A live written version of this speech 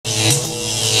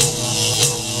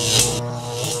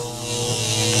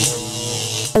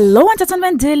Hello,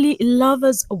 Entertainment Daily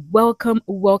lovers.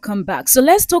 Welcome back. So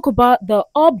let's talk about the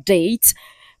update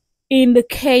in the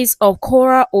case of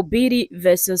Korra Obidi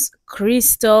versus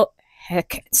Crystal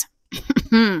Hackett.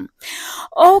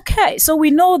 Okay, so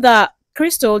we know that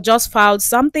Crystal just filed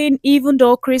something, even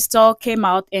though Crystal came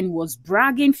out and was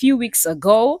bragging few weeks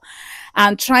ago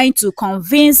and trying to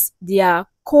convince their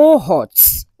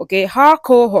cohorts, okay, her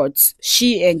cohorts,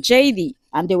 she and JD,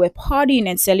 and they were partying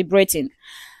and celebrating.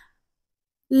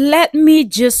 Let me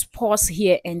just pause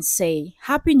here and say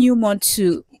Happy New Month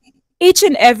to each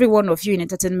and every one of you in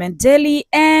Entertainment Daily.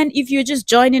 And if you're just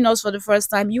joining us for the first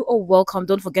time, you are welcome.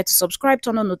 Don't forget to subscribe,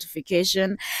 turn on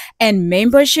notification, and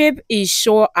membership is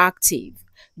sure active.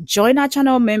 Join our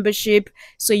channel membership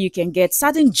so you can get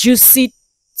certain juicy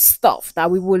stuff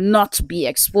that we will not be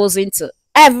exposing to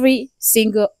every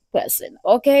single person.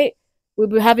 Okay, we'll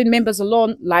be having members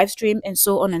alone, live stream, and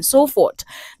so on and so forth.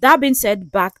 That being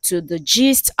said, back to the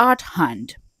gist at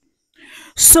hand.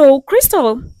 So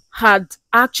Crystal had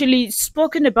actually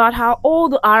spoken about how all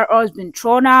the RR has been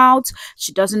thrown out.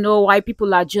 She doesn't know why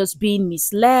people are just being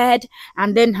misled.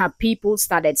 And then her people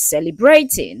started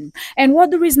celebrating. And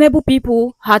what the reasonable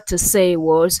people had to say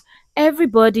was,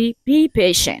 everybody be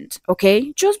patient,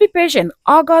 okay? Just be patient.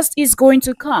 August is going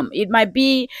to come. It might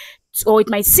be, or it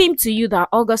might seem to you that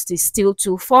August is still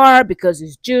too far because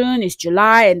it's June, it's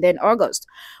July, and then August.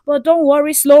 But don't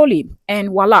worry, slowly.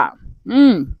 And voila.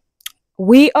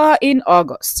 We are in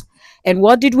August. And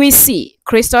what did we see?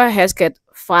 Crystal Hackett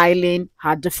filing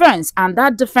her defense. And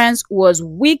that defense was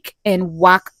weak and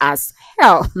whack as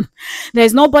hell.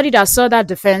 There's nobody that saw that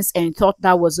defense and thought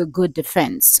that was a good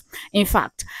defense. In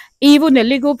fact, even a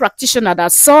legal practitioner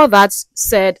that saw that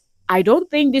said, I don't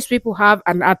think these people have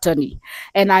an attorney.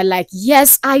 And I like,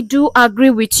 yes, I do agree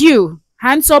with you.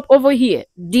 Hands up over here.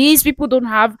 These people don't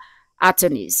have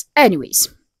attorneys.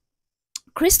 Anyways,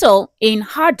 Crystal, in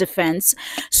her defense,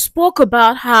 spoke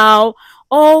about how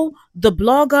the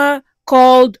blogger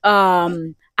called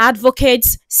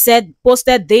advocates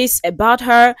posted this about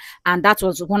her, and that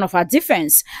was one of her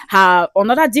defense.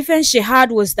 Another defense she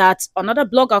had was that another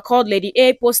blogger called Lady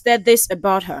A posted this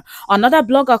about her. Another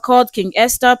blogger called King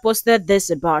Esther posted this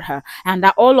about her, and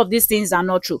that all of these things are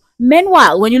not true.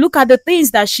 Meanwhile, when you look at the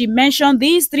things that she mentioned,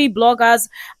 these three bloggers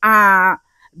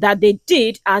that they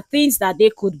did are things that they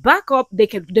could back up. They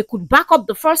could back up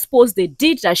the first post they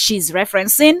did that she's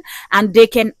referencing, and they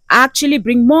can actually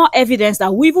bring more evidence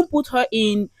that will even put her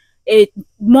in a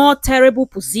more terrible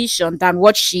position than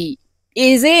what she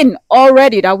is in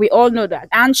already, that we all know that.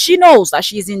 And she knows that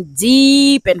she's in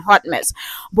deep and hot mess.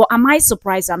 But am I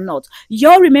surprised? I'm not.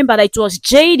 Y'all remember that it was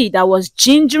JD that was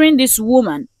gingering this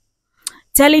woman,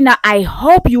 telling her, I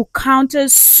hope you counter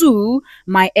sue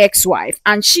my ex-wife.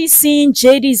 And she's seeing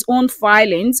JD's own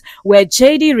filings where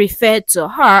JD referred to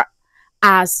her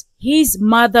as his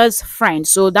mother's friend.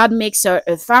 So that makes her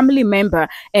a family member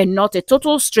and not a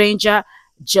total stranger,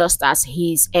 just as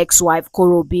his ex-wife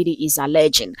Korra obidi is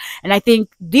alleging. And I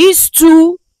think these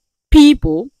two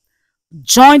people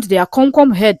joined their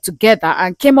concom head together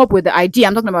and came up with the idea.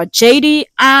 I'm talking about JD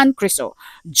and Crystal.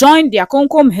 Joined their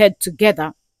concom head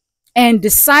together and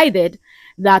decided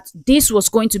that this was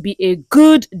going to be a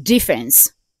good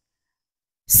defense.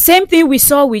 Same thing we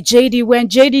saw with JD when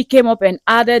JD came up and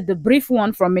added the brief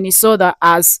one from Minnesota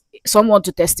as someone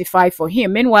to testify for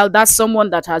him. Meanwhile, that's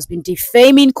someone that has been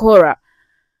defaming Korra,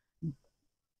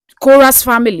 Korra's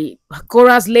family,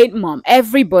 Korra's late mom,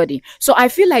 everybody. So I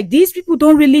feel like these people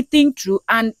don't really think through,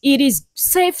 and it is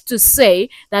safe to say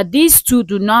that these two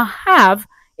do not have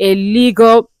a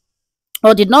legal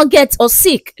or did not get or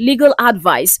seek legal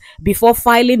advice before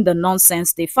filing the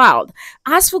nonsense they filed.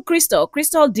 As for Crystal,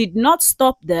 Crystal did not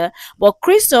stop there, but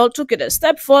Crystal took it a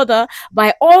step further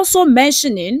by also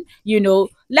mentioning,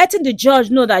 letting the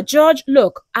judge know that, Judge,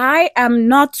 look, I am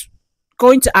not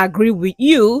going to agree with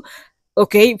you,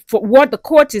 okay, for what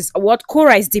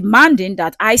Korra is demanding,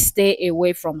 that I stay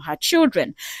away from her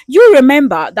children. You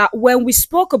remember that when we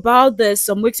spoke about this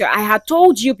some weeks ago, I had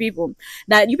told you people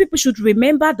that you people should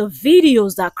remember the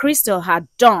videos that Crystal had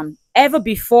done ever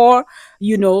before,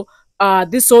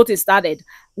 this whole thing started.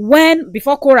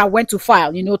 Before Korra went to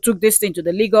file, took this thing to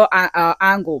the legal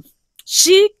angle.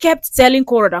 She kept telling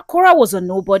Korra that Korra was a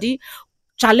nobody,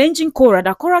 challenging Korra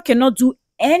that Korra cannot do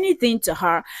anything to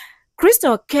her.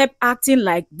 Crystal kept acting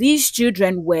like these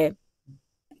children were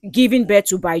given birth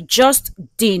to by just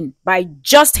Dean, by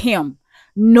just him,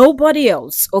 nobody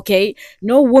else, okay?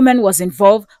 No woman was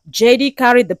involved. JD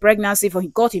carried the pregnancy, for he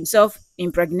got himself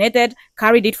impregnated,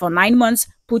 carried it for 9 months,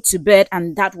 put to bed,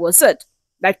 and that was it.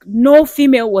 Like, no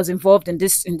female was involved in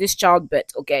this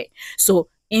childbirth, okay? So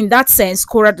in that sense,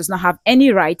 Korra does not have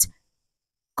any right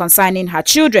concerning her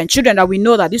children that we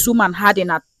know that this woman had in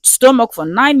her stomach for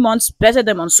 9 months, better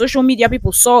them on social media.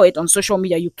 People saw it on social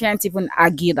media. You can't even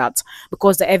argue that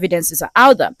because the evidences are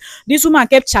out there. This woman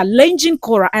kept challenging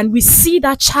Korra, and we see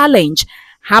that challenge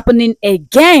happening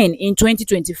again in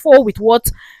 2024 with what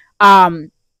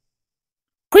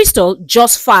Crystal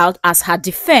just filed as her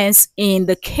defense in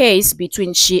the case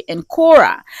between she and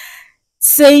Korra,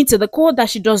 saying to the court that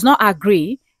she does not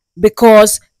agree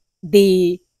because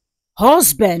the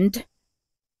husband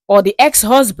or the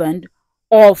ex-husband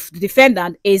of the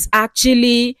defendant is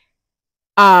actually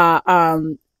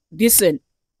listen,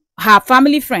 her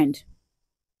family friend.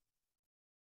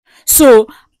 So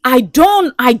I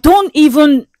don't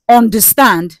even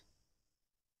understand.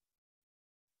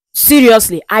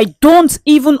 Seriously, I don't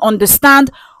even understand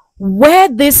where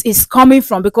this is coming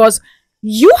from, because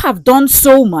you have done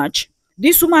so much.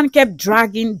 This woman kept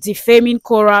dragging, defaming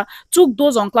Korra, took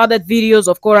those unclouded videos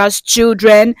of Korra's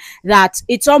children that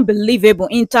it's unbelievable,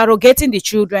 interrogating the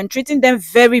children, treating them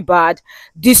very bad,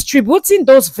 distributing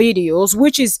those videos,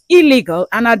 which is illegal.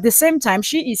 And at the same time,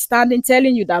 she is standing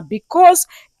telling you that because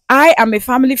I am a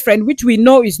family friend, which we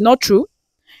know is not true.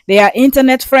 They are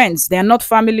internet friends. They are not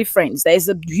family friends. There is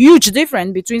a huge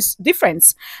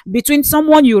difference between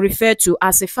someone you refer to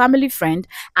as a family friend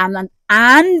and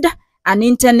an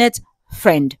internet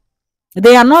friend.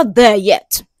 They are not there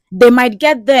yet. They might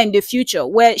get there in the future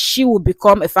where she will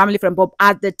become a family friend. But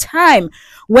at the time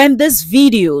when these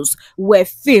videos were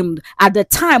filmed, at the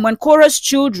time when Korra's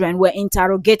children were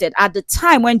interrogated, at the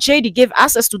time when JD gave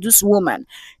access to this woman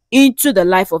into the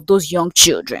life of those young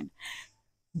children,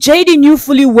 JD knew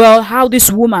fully well how this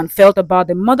woman felt about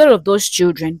the mother of those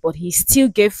children, but he still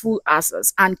gave full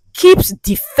access and keeps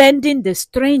defending the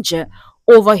stranger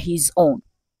over his own.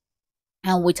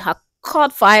 And with her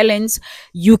court filings,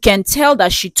 you can tell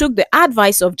that she took the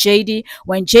advice of JD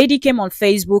when JD came on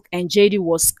Facebook and JD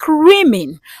was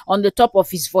screaming on the top of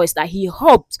his voice that he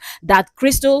hoped that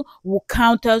Crystal would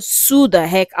counter sue the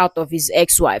heck out of his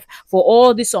ex-wife for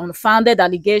all these unfounded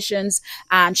allegations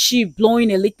and she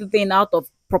blowing a little thing out of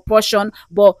proportion.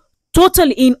 But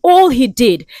totally, in all he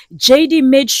did, JD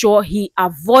made sure he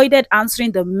avoided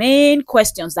answering the main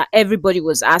questions that everybody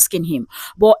was asking him.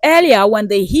 But earlier, when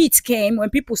the heat came, when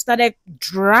people started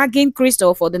dragging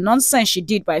Crystal for the nonsense she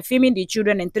did by filming the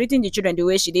children and treating the children the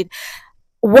way she did,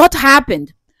 what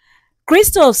happened?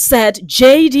 Crystal said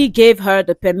JD gave her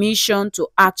the permission to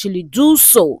actually do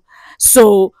so.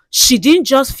 So she didn't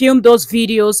just film those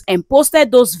videos and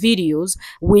posted those videos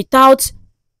without,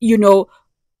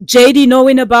 JD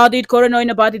knowing about it, Korra knowing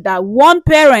about it, that one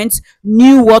parent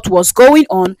knew what was going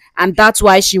on, and that's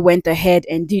why she went ahead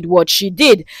and did what she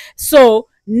did. So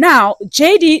now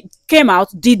JD came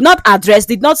out, did not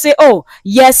say, oh,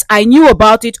 yes, I knew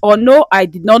about it, or no, I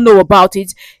did not know about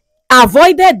it,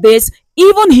 avoided this.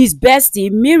 Even his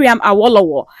bestie, Miriam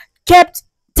Awolowo, kept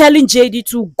telling JD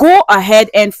to go ahead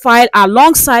and file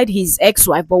alongside his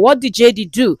ex-wife. But what did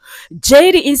JD do?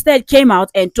 JD instead came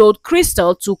out and told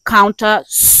Crystal to counter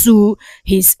sue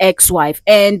his ex-wife.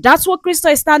 And that's what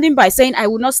Crystal is standing by, saying, I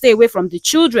will not stay away from the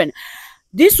children.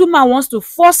 This woman wants to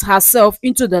force herself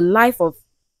into the life of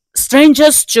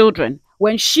strangers' children.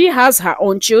 When she has her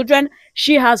own children,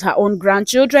 she has her own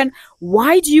grandchildren.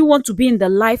 Why do you want to be in the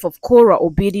life of Korra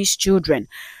Obidi's children?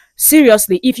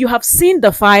 Seriously, if you have seen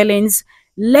the filings,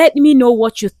 let me know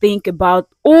what you think about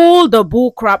all the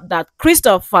bullcrap that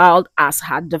Crystal filed as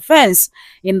her defense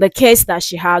in the case that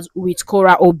she has with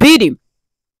Korra Obidi.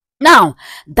 Now,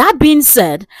 that being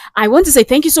said, I want to say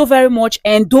thank you so very much,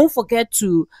 and don't forget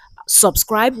to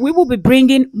subscribe. We will be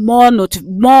bringing more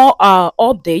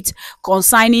updates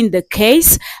concerning the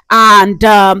case, and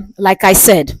like I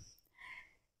said,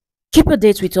 keep a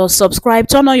date with us. Subscribe,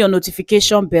 turn on your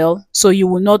notification bell so you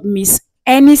will not miss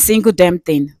any single damn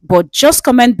thing. But just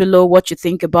comment below what you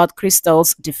think about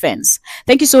Crystal's defense.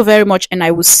 Thank you so very much, and I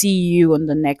will see you on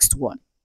the next one.